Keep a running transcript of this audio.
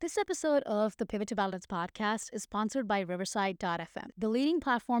This episode of the Pivot to Balance podcast is sponsored by Riverside.fm, the leading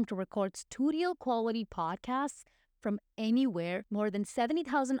platform to record studio quality podcasts from anywhere. More than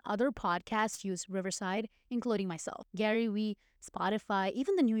 70,000 other podcasts use Riverside, including myself, Gary Vee, Spotify,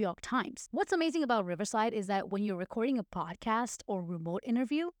 even the New York Times. What's amazing about Riverside is that when you're recording a podcast or remote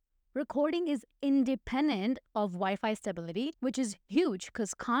interview, recording is independent of Wi Fi stability, which is huge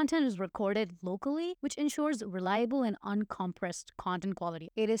because content is recorded locally, which ensures reliable and uncompressed content quality.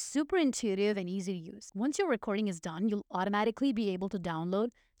 It is super intuitive and easy to use. Once your recording is done, you'll automatically be able to download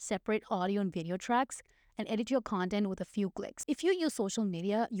separate audio and video tracks and edit your content with a few clicks. If you use social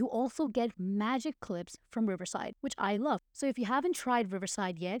media, you also get magic clips from Riverside, which I love. So if you haven't tried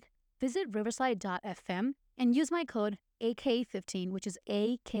Riverside yet, visit riverside.fm and use my code AK15, which is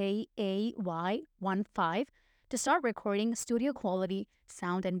AKAY15, to start recording studio quality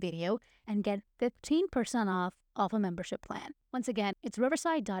sound and video and get 15% off a membership plan. Once again, it's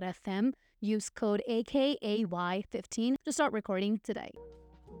riverside.fm. Use code AKAY15 to start recording today.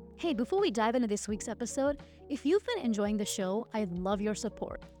 Hey, before we dive into this week's episode, if you've been enjoying the show, I'd love your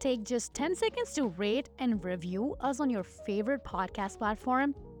support. Take just 10 seconds to rate and review us on your favorite podcast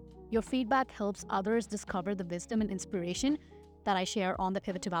platform. Your feedback helps others discover the wisdom and inspiration that I share on the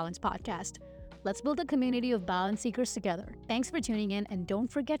Pivot to Balance podcast. Let's build a community of balance seekers together. Thanks for tuning in, and don't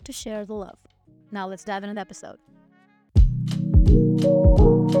forget to share the love. Now let's dive into the episode.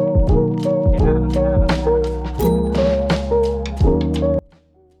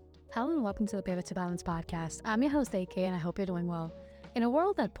 Hello and welcome to the Pivot to Balance podcast. I'm your host AK, and I hope you're doing well. In a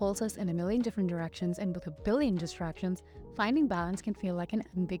world that pulls us in a million different directions and with a billion distractions, finding balance can feel like an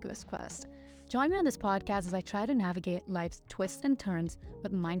ambiguous quest. Join me on this podcast as I try to navigate life's twists and turns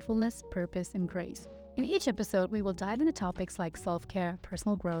with mindfulness, purpose, and grace. In each episode, we will dive into topics like self-care,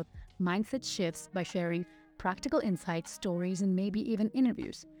 personal growth, mindset shifts by sharing practical insights, stories, and maybe even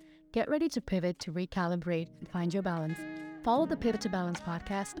interviews. Get ready to pivot, to recalibrate, and find your balance. Follow the Pivot to Balance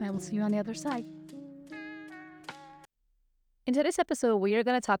podcast, and I will see you on the other side. In today's episode, we are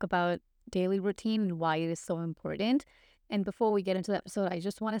going to talk about daily routine and why it is so important. And before we get into the episode, I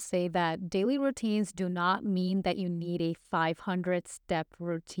just want to say that daily routines do not mean that you need a 500 steps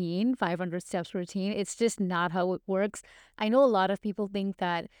routine. It's just not how it works. I know a lot of people think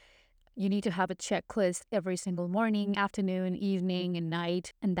that you need to have a checklist every single morning, afternoon, evening, and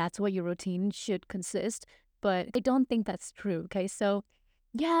night, and that's what your routine should consist. But I don't think that's true, okay? So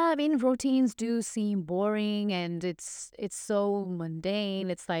yeah, I mean, routines do seem boring and it's so mundane.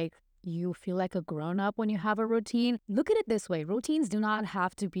 It's like you feel like a grown up when you have a routine. Look at it this way. Routines do not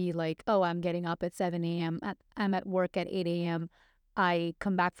have to be like, oh, I'm getting up at 7 a.m. I'm at work at 8 a.m. I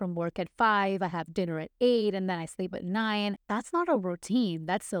come back from work at 5, I have dinner at 8, and then I sleep at 9. That's not a routine.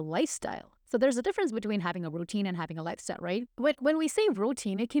 That's a lifestyle. So there's a difference between having a routine and having a lifestyle, right? When we say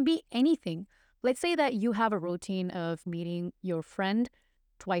routine, it can be anything. Let's say that you have a routine of meeting your friend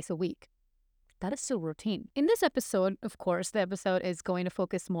twice a week. That is still routine. In this episode, of course, the episode is going to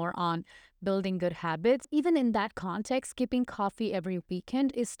focus more on building good habits. Even in that context, skipping coffee every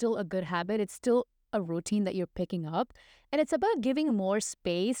weekend is still a good habit. It's still a routine that you're picking up. And it's about giving more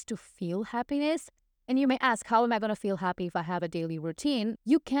space to feel happiness. And you may ask, how am I going to feel happy if I have a daily routine?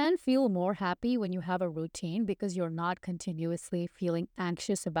 You can feel more happy when you have a routine because you're not continuously feeling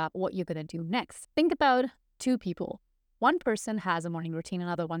anxious about what you're going to do next. Think about two people. One person has a morning routine,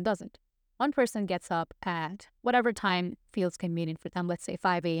 another one doesn't. One person gets up at whatever time feels convenient for them, let's say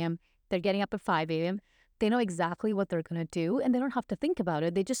 5 a.m. They're getting up at 5 a.m. They know exactly what they're going to do, and they don't have to think about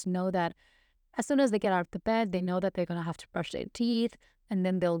it. They just know that as soon as they get out of the bed, they know that they're going to have to brush their teeth, and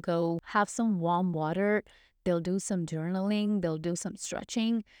then they'll go have some warm water. They'll do some journaling. They'll do some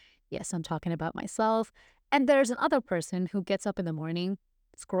stretching. Yes, I'm talking about myself. And there's another person who gets up in the morning,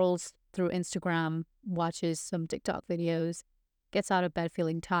 scrolls through Instagram, watches some TikTok videos, gets out of bed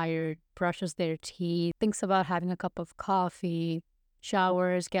feeling tired, brushes their teeth, thinks about having a cup of coffee,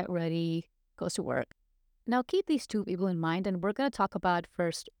 showers, get ready, goes to work. Now keep these two people in mind, and we're going to talk about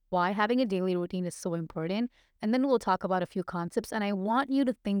first why having a daily routine is so important, and then we'll talk about a few concepts. And I want you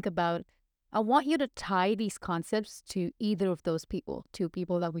to tie these concepts to either of those people, two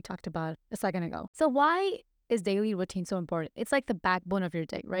people that we talked about a second ago. So why is daily routine so important? It's like the backbone of your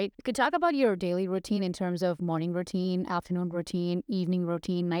day, right? You could talk about your daily routine in terms of morning routine, afternoon routine, evening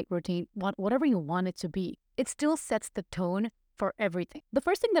routine, night routine, whatever you want it to be. It still sets the tone for everything. The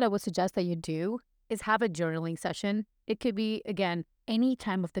first thing that I would suggest that you do is have a journaling session. It could be, again, any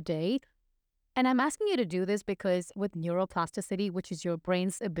time of the day. And I'm asking you to do this because with neuroplasticity, which is your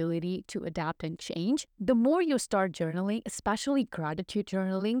brain's ability to adapt and change, the more you start journaling, especially gratitude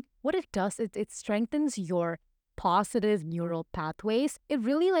journaling, what it does is it strengthens your positive neural pathways, it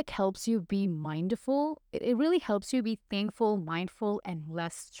really like helps you be mindful. It really helps you be thankful, mindful, and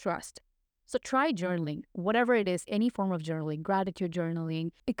less stressed. So try journaling, whatever it is, any form of journaling, gratitude journaling.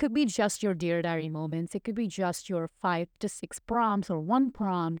 It could be just your Dear Diary moments. It could be just your 5 to 6 prompts or one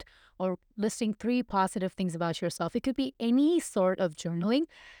prompt or listing 3 positive things about yourself. It could be any sort of journaling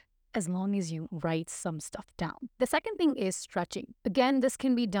as long as you write some stuff down. The second thing is stretching. Again, this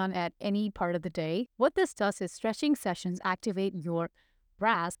can be done at any part of the day. What this does is stretching sessions activate your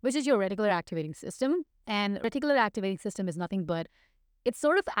RAS, which is your reticular activating system. And reticular activating system is nothing but it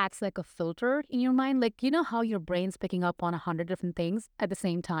sort of acts like a filter in your mind. Like, you know how your brain's picking up on 100 different things at the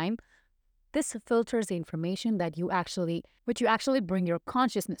same time? This filters the information which you actually bring your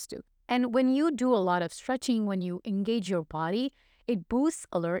consciousness to. And when you do a lot of stretching, when you engage your body, it boosts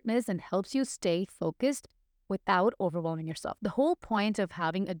alertness and helps you stay focused without overwhelming yourself. The whole point of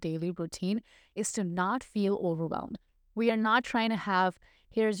having a daily routine is to not feel overwhelmed. We are not trying to have,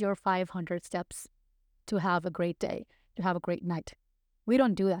 here's your 500 steps to have a great day, to have a great night. We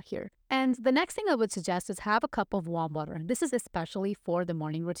don't do that here. And the next thing I would suggest is have a cup of warm water. And this is especially for the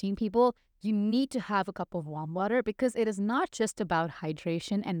morning routine people. You need to have a cup of warm water because it is not just about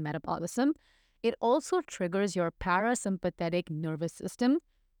hydration and metabolism. It also triggers your parasympathetic nervous system,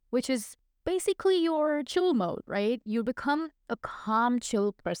 which is basically your chill mode, right? You become a calm,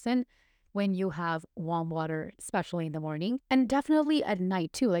 chill person when you have warm water, especially in the morning, and definitely at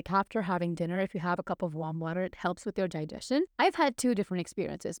night too. Like after having dinner, if you have a cup of warm water, it helps with your digestion. I've had 2 different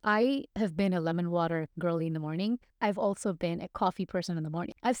experiences. I have been a lemon water girly in the morning. I've also been a coffee person in the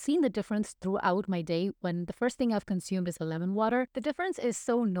morning. I've seen the difference throughout my day when the first thing I've consumed is a lemon water. The difference is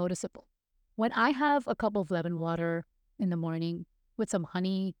so noticeable. When I have a cup of lemon water in the morning with some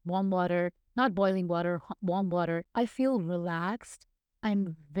honey, warm water, not boiling water, warm water, I feel relaxed.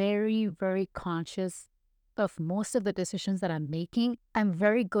 I'm very, very conscious of most of the decisions that I'm making. I'm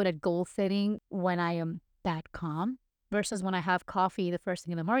very good at goal setting when I am that calm versus when I have coffee the first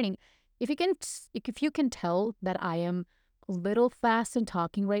thing in the morning. If you can tell that I am a little fast in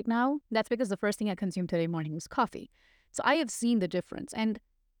talking right now, that's because the first thing I consumed today morning was coffee. So I have seen the difference. And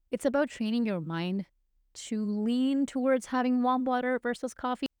it's about training your mind to lean towards having warm water versus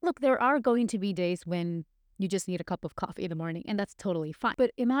coffee. Look, there are going to be days when you just need a cup of coffee in the morning, and that's totally fine.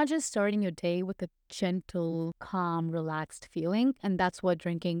 But imagine starting your day with a gentle, calm, relaxed feeling, and that's what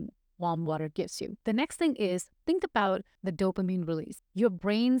drinking warm water gives you. The next thing is think about the dopamine release, your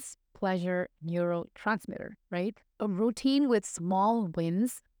brain's pleasure neurotransmitter, right? A routine with small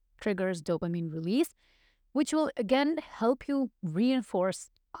wins triggers dopamine release, which will again help you reinforce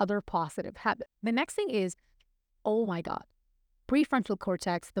other positive habits. The next thing is, oh my God, prefrontal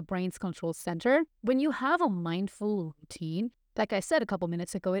cortex, the brain's control center. When you have a mindful routine, like I said a couple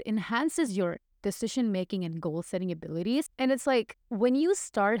minutes ago, it enhances your decision-making and goal-setting abilities. And it's like when you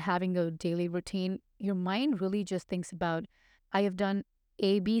start having a daily routine, your mind really just thinks about, I have done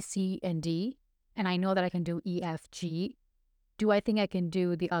A, B, C, and D, and I know that I can do E, F, G. Do I think I can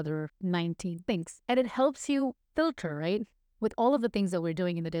do the other 19 things? And it helps you filter, right? With all of the things that we're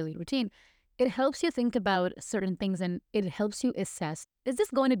doing in the daily routine, it helps you think about certain things and it helps you assess, is this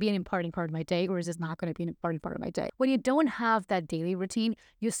going to be an important part of my day or is this not going to be an important part of my day? When you don't have that daily routine,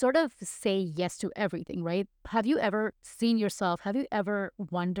 you sort of say yes to everything, right? Have you ever seen yourself? Have you ever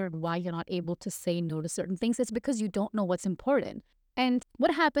wondered why you're not able to say no to certain things? It's because you don't know what's important. And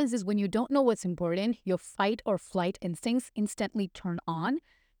what happens is when you don't know what's important, your fight or flight instincts instantly turn on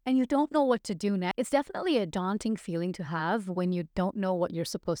and you don't know what to do next. It's definitely a daunting feeling to have when you don't know what you're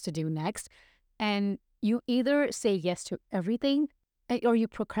supposed to do next. And you either say yes to everything or you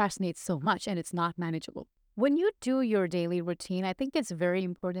procrastinate so much and it's not manageable. When you do your daily routine, I think it's very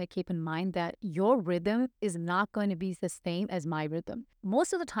important to keep in mind that your rhythm is not going to be the same as my rhythm.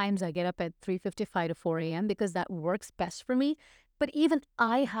 Most of the times I get up at 3:55 to 4 a.m. because that works best for me. But even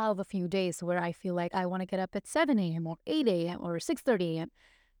I have a few days where I feel like I want to get up at 7 a.m. or 8 a.m. or 6:30 a.m.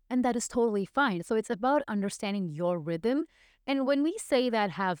 And that is totally fine. So it's about understanding your rhythm. And when we say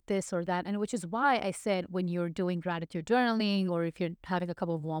that have this or that, and which is why I said when you're doing gratitude journaling or if you're having a cup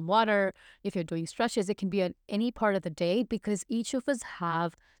of warm water, if you're doing stretches, it can be at any part of the day because each of us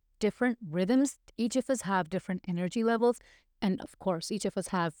have different rhythms. Each of us have different energy levels. And of course, each of us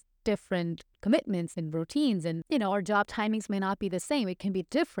have different commitments and routines. And, our job timings may not be the same. It can be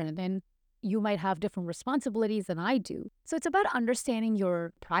different. And you might have different responsibilities than I do. So it's about understanding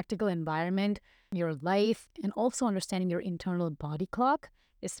your practical environment, your life, and also understanding your internal body clock,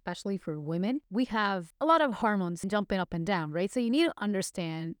 especially for women. We have a lot of hormones jumping up and down, right? So you need to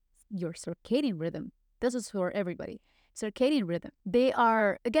understand your circadian rhythm. This is for everybody. Circadian rhythm.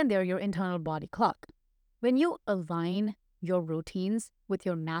 They're your internal body clock. When you align your routines with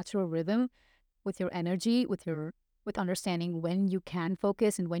your natural rhythm, with your energy, with understanding when you can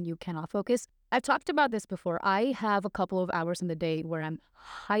focus and when you cannot focus. I've talked about this before. I have a couple of hours in the day where I'm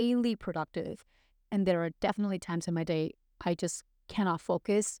highly productive, and there are definitely times in my day I just cannot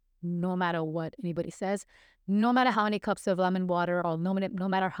focus no matter what anybody says, no matter how many cups of lemon water or no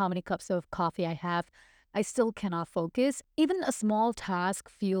matter how many cups of coffee I have, I still cannot focus. Even a small task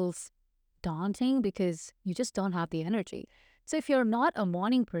feels daunting because you just don't have the energy. So if you're not a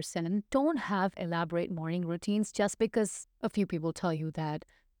morning person, don't have elaborate morning routines just because a few people tell you that,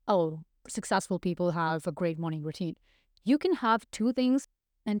 oh, successful people have a great morning routine. You can have two things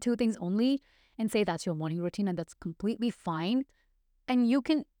and two things only and say that's your morning routine, and that's completely fine. And you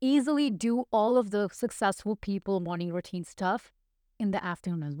can easily do all of the successful people morning routine stuff in the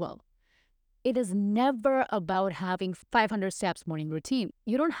afternoon as well. It is never about having 500 steps morning routine.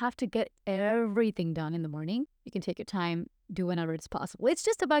 You don't have to get everything done in the morning. You can take your time, do whenever it's possible. It's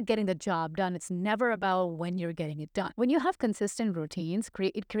just about getting the job done. It's never about when you're getting it done. When you have consistent routines,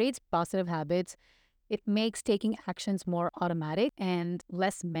 it creates positive habits. It makes taking actions more automatic and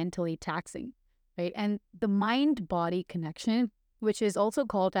less mentally taxing, right? And the mind-body connection, which is also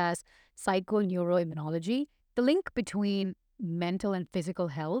called as psychoneuroimmunology, the link between mental and physical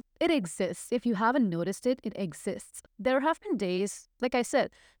health, it exists. If you haven't noticed it, it exists. There have been days, like I said,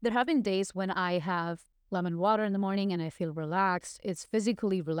 there have been days when I have lemon water in the morning and I feel relaxed. It's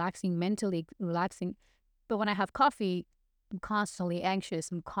physically relaxing, mentally relaxing. But when I have coffee, I'm constantly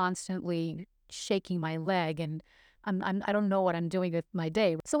anxious. I'm constantly shaking my leg, and I don't know what I'm doing with my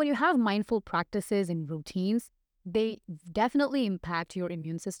day. So when you have mindful practices and routines, they definitely impact your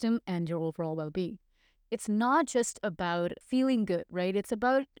immune system and your overall well-being. It's not just about feeling good, right? It's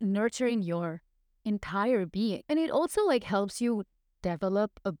about nurturing your entire being. And it also like helps you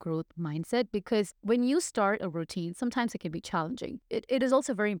develop a growth mindset, because when you start a routine, sometimes it can be challenging. It is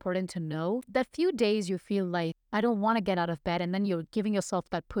also very important to know that few days you feel like, I don't want to get out of bed, and then you're giving yourself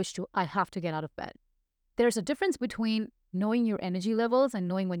that push to, I have to get out of bed. There's a difference between knowing your energy levels and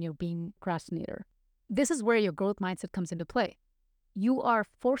knowing when you're being procrastinator. This is where your growth mindset comes into play. You are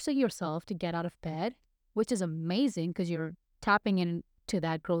forcing yourself to get out of bed, which is amazing because you're tapping into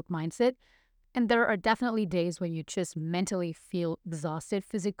that growth mindset. And there are definitely days when you just mentally feel exhausted,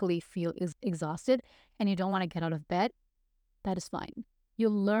 physically feel exhausted, and you don't want to get out of bed. That is fine.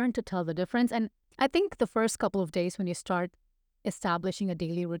 You'll learn to tell the difference. And I think the first couple of days when you start establishing a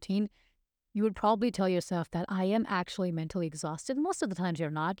daily routine, you would probably tell yourself that I am actually mentally exhausted. Most of the times you're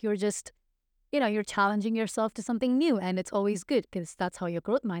not. You're just, you're challenging yourself to something new, and it's always good because that's how your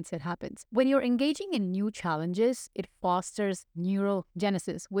growth mindset happens. When you're engaging in new challenges, it fosters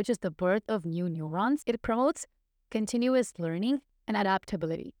neurogenesis, which is the birth of new neurons. It promotes continuous learning and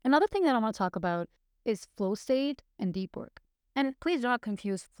adaptability. Another thing that I want to talk about is flow state and deep work. And please do not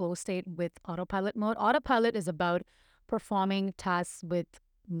confuse flow state with autopilot mode. Autopilot is about performing tasks with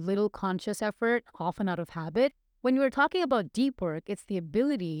little conscious effort, often out of habit. When we're talking about deep work, it's the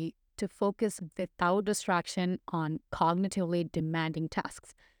ability to focus without distraction on cognitively demanding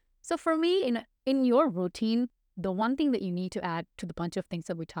tasks. So for me, in your routine, the one thing that you need to add to the bunch of things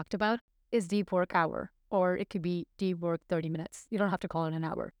that we talked about is deep work hour, or it could be deep work 30 minutes. You don't have to call it an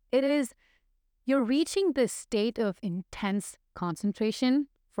hour. It is, you're reaching this state of intense concentration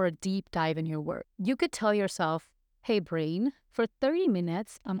for a deep dive in your work. You could tell yourself, hey brain, for 30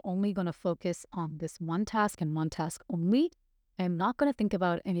 minutes, I'm only going to focus on this one task and one task only. I'm not going to think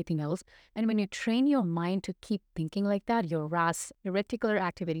about anything else. And when you train your mind to keep thinking like that, your RAS, your reticular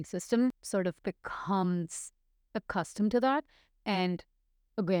activating system, sort of becomes accustomed to that. And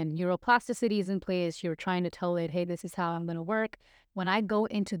again, neuroplasticity is in place. You're trying to tell it, hey, this is how I'm going to work. When I go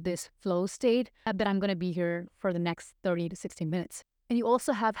into this flow state, I bet I'm going to be here for the next 30 to 60 minutes. And you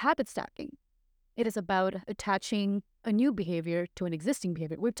also have habit stacking. It is about attaching a new behavior to an existing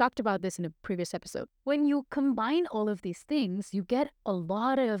behavior. We've talked about this in a previous episode. When you combine all of these things, you get a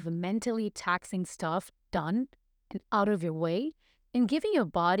lot of mentally taxing stuff done and out of your way, and giving your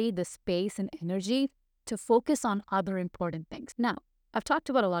body the space and energy to focus on other important things. Now, I've talked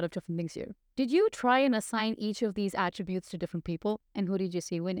about a lot of different things here. Did you try and assign each of these attributes to different people? And who did you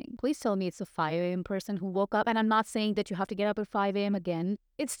see winning? Please tell me it's a 5 a.m. person who woke up. And I'm not saying that you have to get up at 5 a.m. again.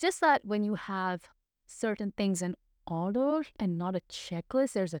 It's just that when you have certain things in order and not a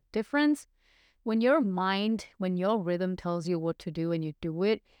checklist, there's a difference. When your mind, when your rhythm tells you what to do and you do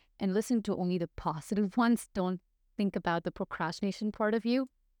it, and listen to only the positive ones, don't think about the procrastination part of you.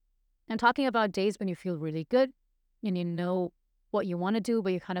 I'm talking about days when you feel really good and you know what you want to do,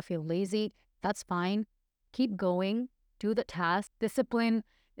 but you kind of feel lazy. That's fine. Keep going. Do the task. Discipline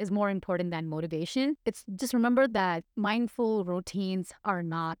is more important than motivation. It's just remember that mindful routines are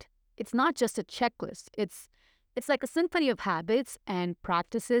not, it's not just a checklist. It's like a symphony of habits and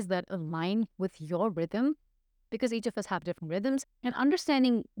practices that align with your rhythm, because each of us have different rhythms, and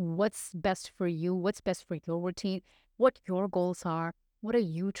understanding what's best for you, what's best for your routine, what your goals are, what are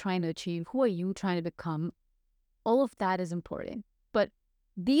you trying to achieve, who are you trying to become, all of that is important. But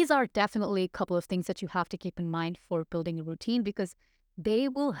these are definitely a couple of things that you have to keep in mind for building a routine, because they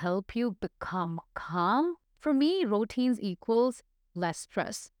will help you become calm. For me, routines equals less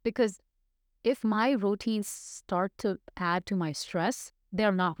stress, because if my routines start to add to my stress,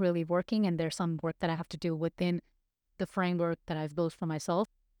 they're not really working, and there's some work that I have to do within the framework that I've built for myself.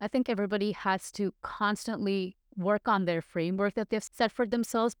 I think everybody has to constantly work on their framework that they've set for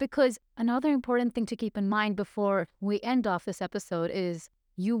themselves, because another important thing to keep in mind before we end off this episode is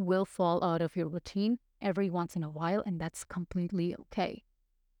you will fall out of your routine every once in a while, and that's completely okay.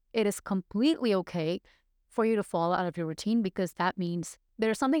 It is completely okay for you to fall out of your routine, because that means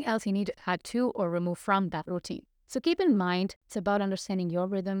there's something else you need to add to or remove from that routine. So keep in mind, it's about understanding your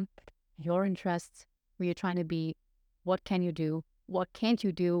rhythm, your interests, where you're trying to be, what can you do, what can't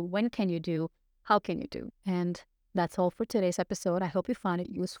you do, when can you do, how can you do. And that's all for today's episode. I hope you found it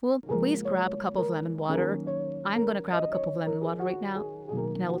useful. Please grab a cup of lemon water. I'm going to grab a cup of lemon water right now,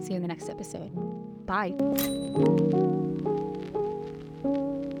 and I will see you in the next episode. Bye.